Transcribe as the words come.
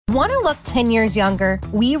Want to look 10 years younger?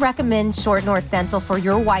 We recommend Short North Dental for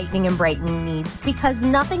your whitening and brightening needs because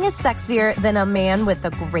nothing is sexier than a man with a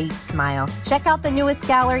great smile. Check out the newest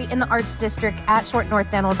gallery in the Arts District at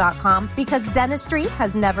shortnorthdental.com because dentistry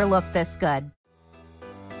has never looked this good.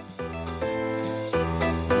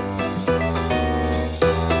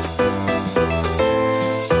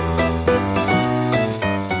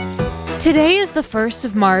 Today is the 1st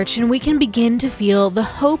of March, and we can begin to feel the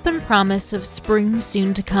hope and promise of spring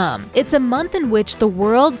soon to come. It's a month in which the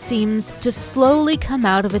world seems to slowly come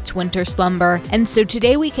out of its winter slumber, and so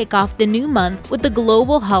today we kick off the new month with the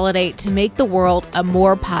global holiday to make the world a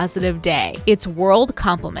more positive day. It's World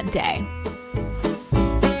Compliment Day.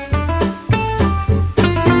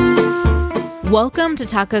 Welcome to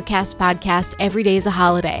TacoCast Podcast, Every Day is a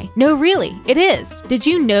Holiday. No, really, it is. Did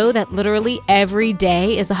you know that literally every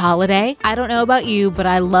day is a holiday? I don't know about you, but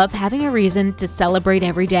I love having a reason to celebrate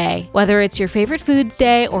every day. Whether it's your favorite foods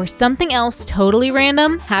day or something else totally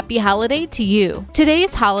random, happy holiday to you.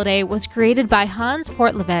 Today's holiday was created by Hans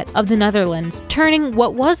Portlevet of the Netherlands, turning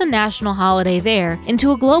what was a national holiday there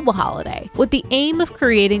into a global holiday, with the aim of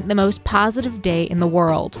creating the most positive day in the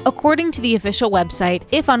world. According to the official website,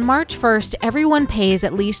 if on March 1st, everyone pays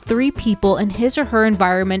at least 3 people in his or her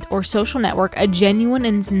environment or social network a genuine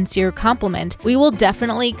and sincere compliment, we will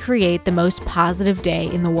definitely create the most positive day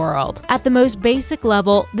in the world. At the most basic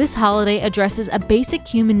level, this holiday addresses a basic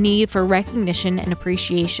human need for recognition and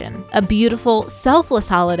appreciation. A beautiful, selfless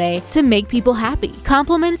holiday to make people happy.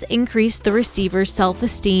 Compliments increase the receiver's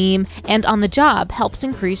self-esteem and on the job helps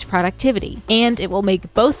increase productivity, and it will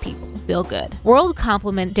make both people feel good. World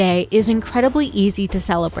Compliment Day is incredibly easy to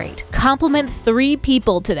celebrate. Compliment 3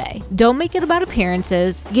 people today. Don't make it about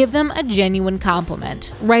appearances. Give them a genuine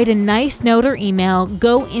compliment. Write a nice note or email.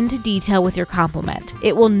 Go into detail with your compliment.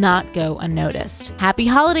 It will not go unnoticed. Happy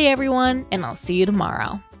holiday, everyone, and I'll see you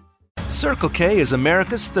tomorrow. Circle K is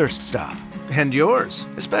America's thirst stop. And yours,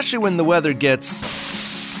 especially when the weather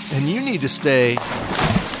gets... and you need to stay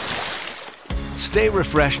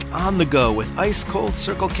refreshed on the go with ice-cold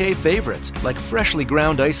Circle K favorites like freshly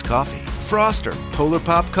ground iced coffee, Froster, Polar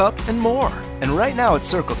Pop Cup, and more. And right now at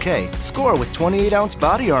Circle K, score with 28-ounce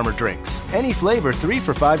Body Armor drinks. Any flavor, 3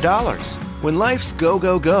 for $5. When life's go,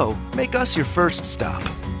 go, go, make us your first stop.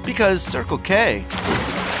 Because Circle K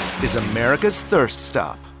is America's thirst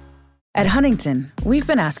stop. At Huntington, we've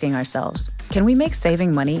been asking ourselves, can we make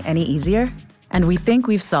saving money any easier? And we think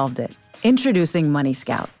we've solved it. Introducing Money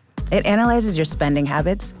Scout. It analyzes your spending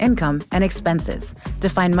habits, income, and expenses to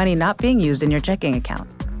find money not being used in your checking account,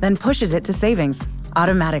 then pushes it to savings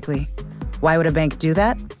automatically. Why would a bank do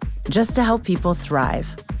that? Just to help people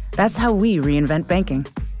thrive. That's how we reinvent banking.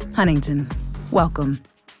 Huntington, welcome.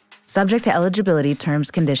 Subject to eligibility, terms,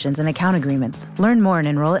 conditions, and account agreements. Learn more and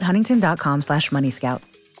enroll at huntington.com/moneyscout.